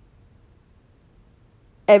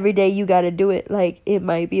you got to do it like it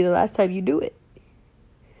might be the last time you do it.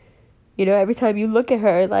 You know, every time you look at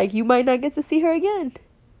her, like, you might not get to see her again.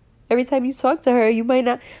 Every time you talk to her, you might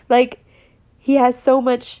not, like, he has so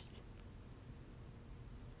much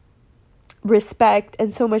respect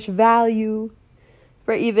and so much value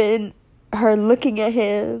for even her looking at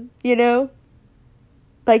him, you know?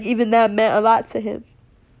 Like, even that meant a lot to him.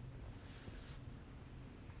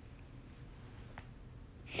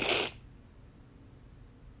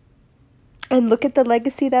 And look at the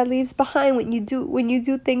legacy that leaves behind when you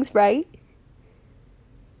do things right.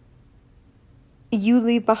 You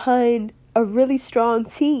leave behind a really strong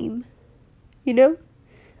team, you know?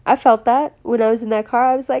 I felt that when I was in that car.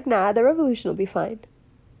 I was like, nah, the revolution will be fine.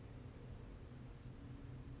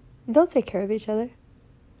 They'll take care of each other.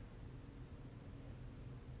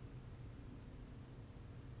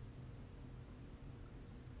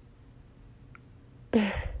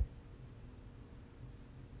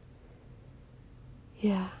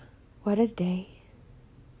 Yeah, what a day.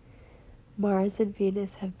 Mars and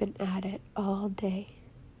Venus have been at it all day.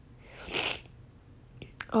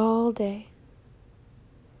 All day.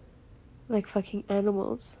 Like fucking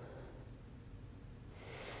animals.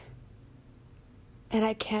 And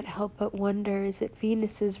I can't help but wonder, is it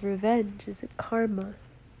Venus's revenge? Is it karma?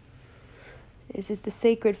 Is it the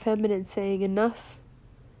sacred feminine saying enough?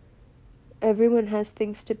 Everyone has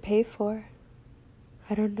things to pay for.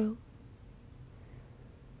 I don't know.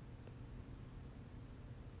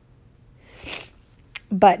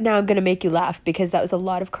 But now I'm going to make you laugh because that was a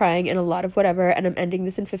lot of crying and a lot of whatever. And I'm ending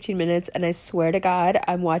this in 15 minutes. And I swear to God,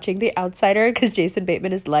 I'm watching The Outsider because Jason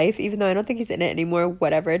Bateman is life. Even though I don't think he's in it anymore.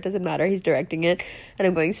 Whatever. It doesn't matter. He's directing it. And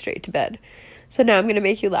I'm going straight to bed. So now I'm going to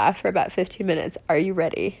make you laugh for about 15 minutes. Are you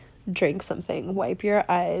ready? Drink something. Wipe your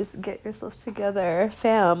eyes. Get yourself together.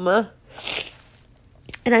 Fam.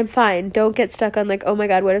 And I'm fine. Don't get stuck on like, oh my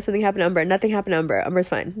God, what if something happened to Umber? Nothing happened to Umber. Umber's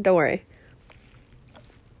fine. Don't worry.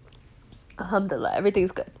 Alhamdulillah,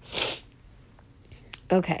 everything's good.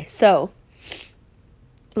 Okay, so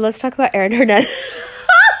let's talk about Aaron Hernandez.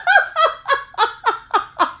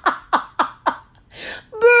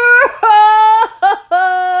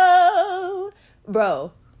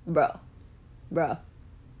 Bruh.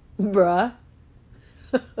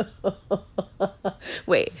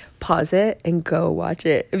 Wait, pause it and go watch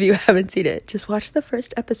it if you haven't seen it. Just watch the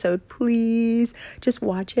first episode, please. Just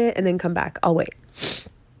watch it and then come back. I'll wait.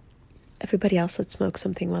 Everybody else, let's smoke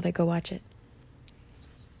something while they go watch it.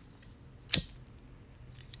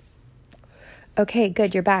 Okay,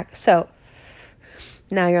 good, you're back. So,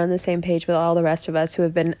 now you're on the same page with all the rest of us who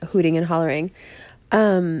have been hooting and hollering.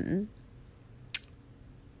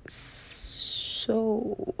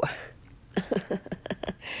 So,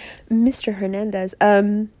 Mr. Hernandez.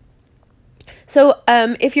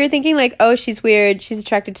 If you're thinking like, oh, she's weird, she's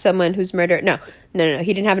attracted to someone who's murdered. No.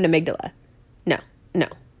 He didn't have an amygdala. No.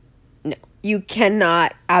 You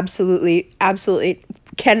cannot, absolutely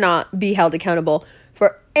cannot be held accountable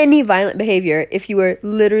for any violent behavior if you are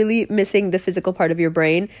literally missing the physical part of your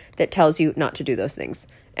brain that tells you not to do those things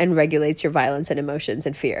and regulates your violence and emotions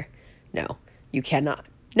and fear. No, you cannot.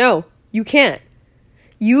 No, you can't.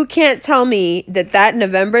 You can't tell me that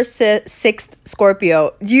November 6th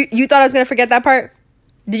Scorpio, you thought I was going to forget that part?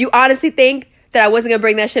 Did you honestly think that I wasn't going to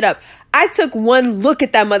bring that shit up? I took one look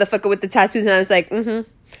at that motherfucker with the tattoos and I was like,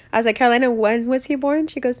 I was like, Carolina, when was he born?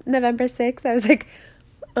 She goes, November 6th. I was like,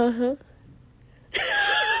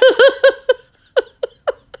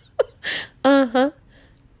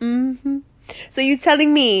 So you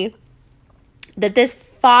telling me that this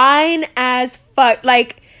fine as fuck,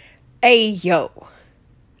 like, hey,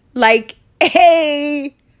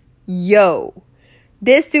 yo.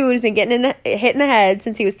 This dude's been getting hit in the head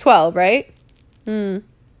since he was 12, right?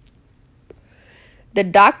 The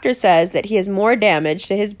doctor says that he has more damage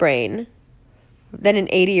to his brain than an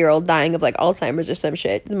 80-year-old dying of like Alzheimer's or some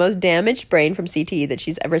shit. The most damaged brain from CTE that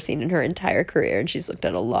she's ever seen in her entire career. And she's looked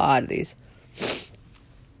at a lot of these.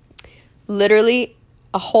 Literally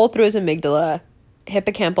a hole through his amygdala,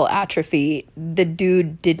 hippocampal atrophy. The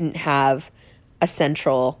dude didn't have a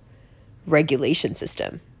central regulation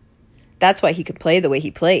system. That's why he could play the way he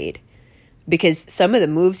played. Because some of the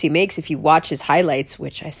moves he makes, if you watch his highlights,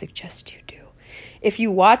 which I suggest you do, if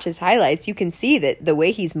you watch his highlights, you can see that the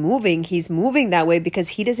way he's moving that way because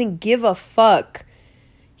he doesn't give a fuck.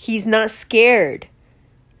 He's not scared.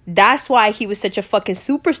 That's why he was such a fucking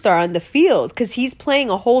superstar on the field, because he's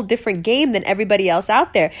playing a whole different game than everybody else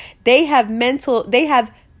out there. They have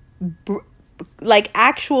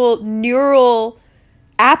actual neural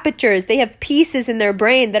apertures, they have pieces in their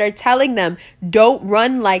brain that are telling them, don't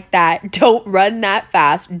run like that, don't run that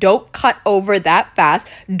fast, don't cut over that fast,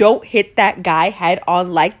 don't hit that guy head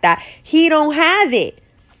on like that. He don't have it.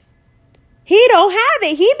 He don't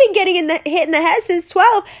have it. He been getting hit in the head since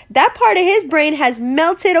 12. That part of his brain has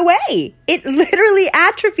melted away. It literally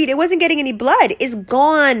atrophied. It wasn't getting any blood. It's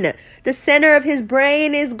gone. The center of his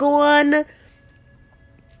brain is gone.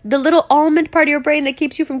 The little almond part of your brain that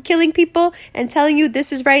keeps you from killing people and telling you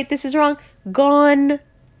this is right, this is wrong, gone.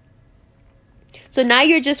 So now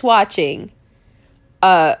you're just watching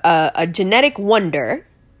a genetic wonder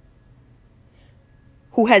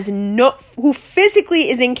who physically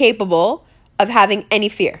is incapable of having any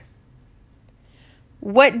fear.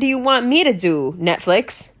 What do you want me to do,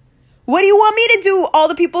 Netflix? What do you want me to do, all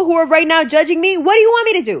the people who are right now judging me? What do you want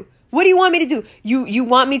me to do? What do you want me to do? You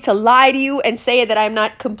want me to lie to you and say that I'm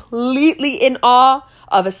not completely in awe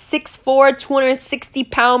of a 6'4",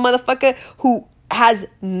 260-pound motherfucker who has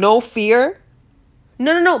no fear?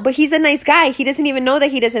 No. But he's a nice guy. He doesn't even know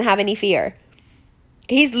that he doesn't have any fear.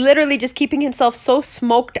 He's literally just keeping himself so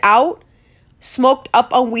smoked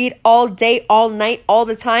up on weed all day, all night, all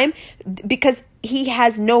the time, because he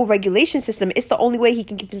has no regulation system. It's the only way he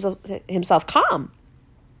can keep himself calm.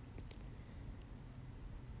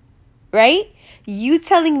 Right? You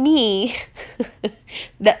telling me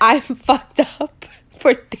that I'm fucked up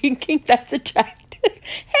for thinking that's attractive?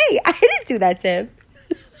 Hey, I didn't do that to him.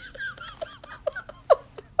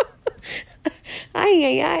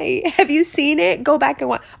 Ay. Have you seen it? Go back and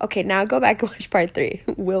watch. Okay, now go back and watch part 3.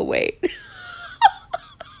 We'll wait.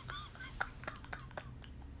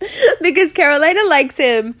 Because Carolina likes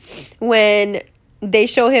him when they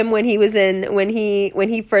show him when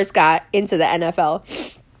he first got into the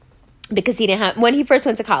NFL. Because he didn't have, when he first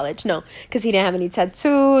went to college, because he didn't have any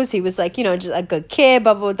tattoos. He was like, just a good kid,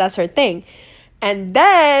 blah, that's her thing. And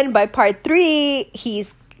then by part 3,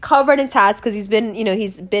 he's covered in tats because he's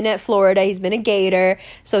been at Florida. He's been a Gator.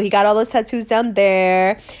 So he got all those tattoos down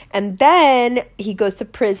there. And then he goes to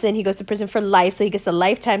prison. He goes to prison for life. So he gets the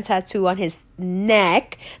lifetime tattoo on his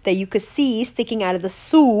neck that you could see sticking out of the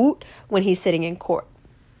suit when he's sitting in court.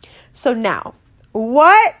 So now,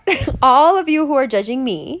 what all of you who are judging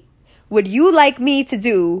me would you like me to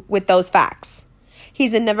do with those facts?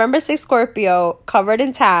 He's a November 6th Scorpio, covered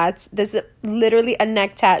in tats. There's literally a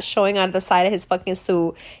neck tat showing out of the side of his fucking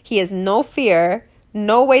suit. He has no fear,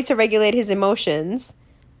 no way to regulate his emotions,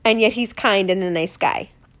 and yet he's kind and a nice guy.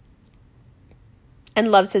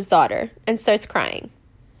 And loves his daughter and starts crying.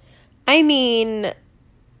 I mean, what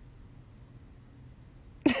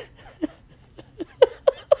do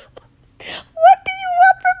you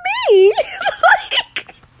want from me?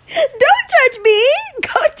 Don't judge me.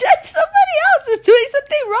 Go judge somebody else who's doing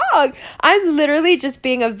something wrong. I'm literally just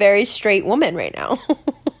being a very straight woman right now.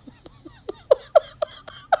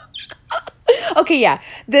 Okay, yeah.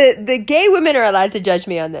 The gay women are allowed to judge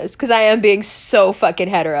me on this because I am being so fucking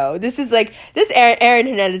hetero. This is like, this Aaron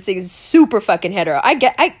Hernandez thing is super fucking hetero. I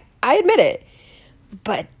admit it.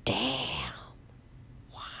 But damn.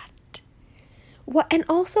 What? And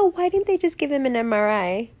also, why didn't they just give him an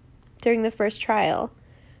MRI during the first trial?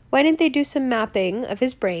 Why didn't they do some mapping of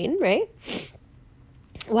his brain, right?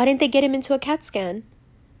 Why didn't they get him into a CAT scan?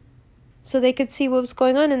 So they could see what was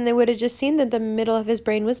going on, and they would have just seen that the middle of his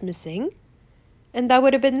brain was missing. And that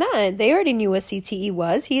would have been that. They already knew what CTE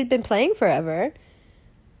was. He had been playing forever.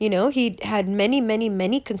 He'd had many, many,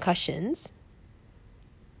 many concussions.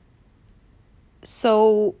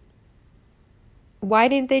 So why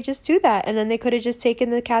didn't they just do that? And then they could have just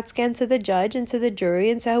taken the CAT scan to the judge and to the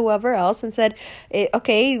jury and to whoever else and said,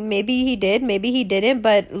 okay, maybe he did, maybe he didn't,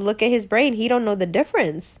 but look at his brain. He don't know the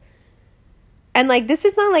difference. And like, this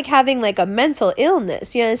is not like having like a mental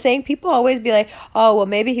illness. You know what I'm saying? People always be like, oh, well,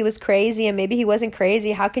 maybe he was crazy and maybe he wasn't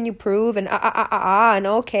crazy. How can you prove? And and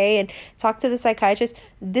okay. And talk to the psychiatrist.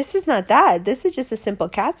 This is not that. This is just a simple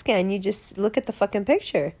CAT scan. You just look at the fucking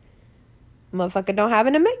picture. Motherfucker don't have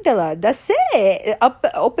an amygdala. That's it.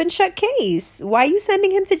 Open shut case. Why are you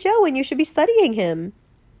sending him to jail when you should be studying him?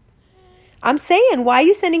 I'm saying, why are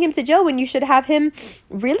you sending him to jail when you should have him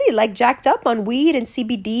really like jacked up on weed and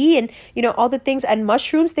CBD and all the things and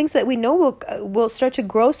mushrooms, things that we know will start to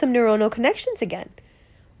grow some neuronal connections again?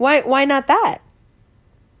 Why not that?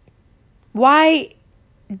 Why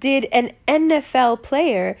did an NFL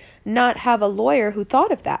player not have a lawyer who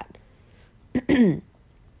thought of that?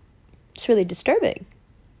 It's really disturbing.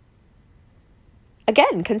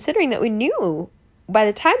 Again, considering that we knew by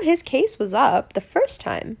the time his case was up, the first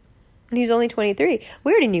time, when he was only 23,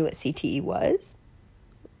 we already knew what CTE was.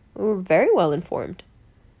 We were very well informed.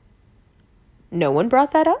 No one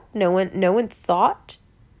brought that up. No one thought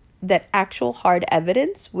that actual hard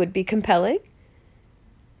evidence would be compelling?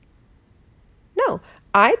 No,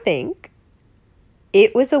 I think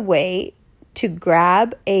it was a way to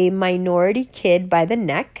grab a minority kid by the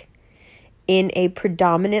neck in a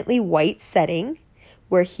predominantly white setting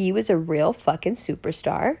where he was a real fucking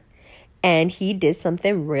superstar and he did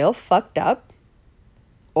something real fucked up,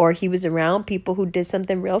 or he was around people who did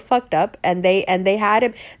something real fucked up, and they had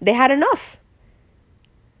him, they had enough.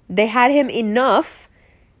 They had him enough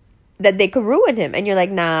that they could ruin him. And you're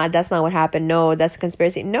like, nah, that's not what happened. No, that's a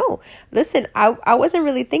conspiracy. No, listen, I wasn't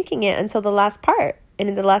really thinking it until the last part. And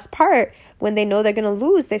in the last part, when they know they're going to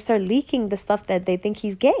lose, they start leaking the stuff that they think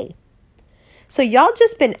he's gay. So y'all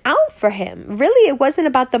just been out for him. Really, it wasn't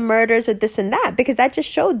about the murders or this and that, because that just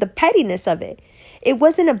showed the pettiness of it. It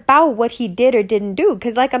wasn't about what he did or didn't do.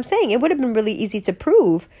 Because like I'm saying, it would have been really easy to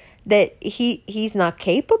prove that he's not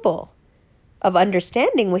capable of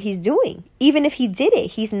understanding what he's doing. Even if he did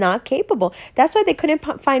it, he's not capable. That's why they couldn't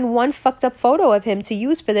find one fucked up photo of him to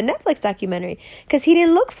use for the Netflix documentary, because he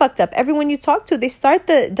didn't look fucked up. Everyone you talk to, they start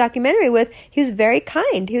the documentary with, he was very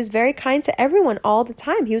kind. He was very kind to everyone all the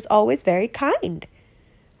time. He was always very kind.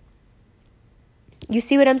 You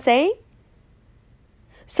see what I'm saying?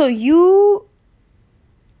 So you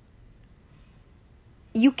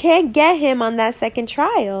can't get him on that second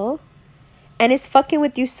trial. And it's fucking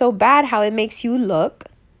with you so bad how it makes you look,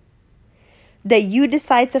 that you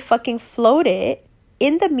decide to fucking float it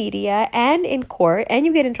in the media and in court, and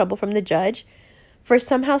you get in trouble from the judge for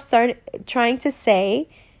somehow trying to say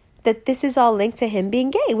that this is all linked to him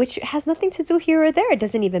being gay, which has nothing to do here or there. It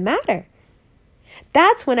doesn't even matter.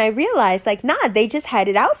 That's when I realized, like, nah, they just had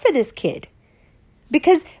it out for this kid.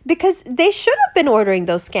 Because they should have been ordering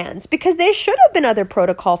those scans. Because there should have been other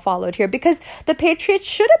protocol followed here. Because the Patriots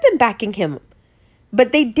should have been backing him.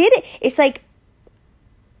 But they did it. It's like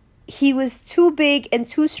he was too big and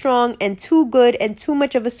too strong and too good and too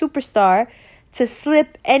much of a superstar to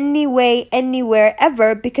slip anyway, anywhere,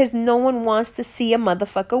 ever, because no one wants to see a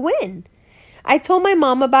motherfucker win. I told my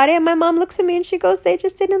mom about it, and my mom looks at me and she goes, they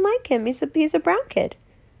just didn't like him. He's a brown kid.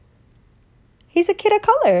 He's a kid of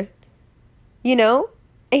color. You know?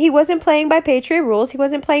 And he wasn't playing by Patriot rules. He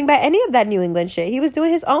wasn't playing by any of that New England shit. He was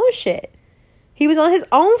doing his own shit. He was on his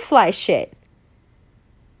own fly shit.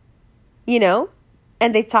 You know?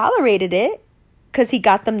 And they tolerated it because he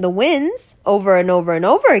got them the wins over and over and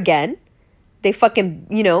over again. They fucking,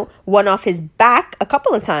 won off his back a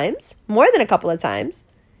couple of times. More than a couple of times.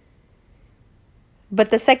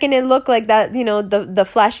 But the second it looked like that, the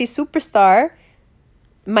flashy superstar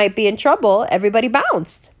might be in trouble, everybody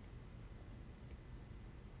bounced.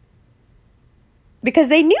 Because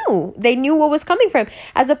they knew what was coming from him.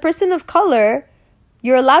 As a person of color,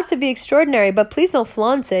 you're allowed to be extraordinary, but please don't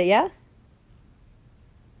flaunt it, yeah?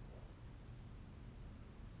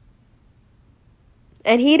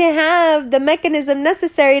 And he didn't have the mechanism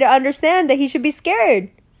necessary to understand that he should be scared.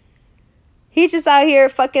 He just out here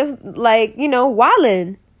fucking,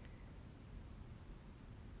 wilding.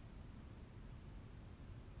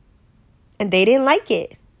 And they didn't like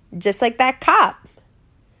it. Just like that cop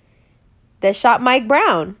that shot Mike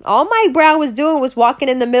Brown. All Mike Brown was doing was walking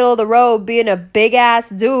in the middle of the road, being a big ass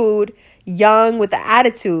dude, young with an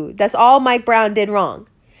attitude. That's all Mike Brown did wrong.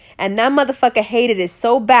 And that motherfucker hated it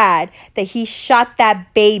so bad that he shot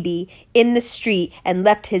that baby in the street and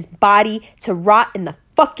left his body to rot in the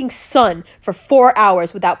fucking sun for 4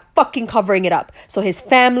 hours without fucking covering it up. So his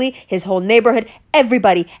family, his whole neighborhood,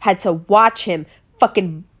 everybody had to watch him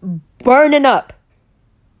fucking burning up,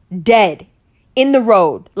 dead, in the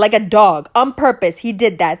road, like a dog, on purpose. He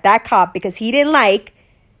did that cop, because he didn't like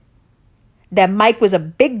that Mike was a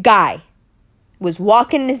big guy, was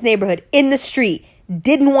walking in his neighborhood, in the street,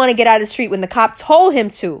 didn't want to get out of the street when the cop told him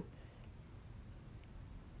to.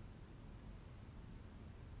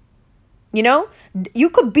 You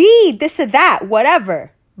could be this or that,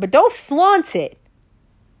 whatever, but don't flaunt it.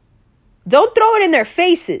 Don't throw it in their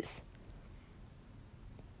faces.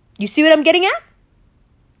 You see what I'm getting at?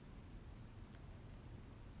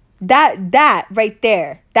 That right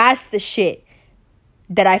there, that's the shit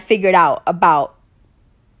that I figured out about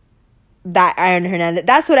that Aaron Hernandez.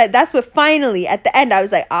 That's what finally at the end I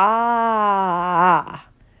was like,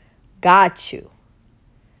 got you.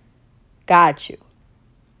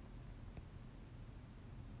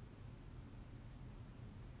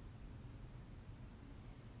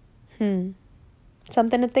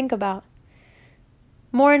 Something to think about.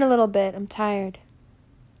 More in a little bit. I'm tired.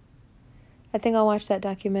 I think I'll watch that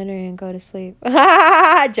documentary and go to sleep.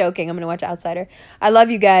 Joking. I'm going to watch Outsider. I love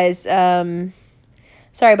you guys. Sorry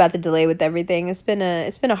about the delay with everything. It's been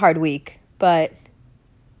a hard week, but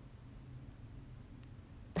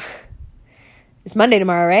It's Monday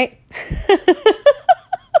tomorrow, right?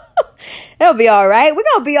 It'll be all right. We're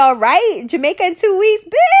going to be all right. Jamaica in 2 weeks,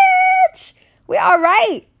 bitch. We're all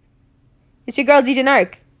right. It's your girl, DJ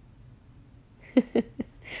Narc.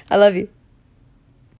 I love you.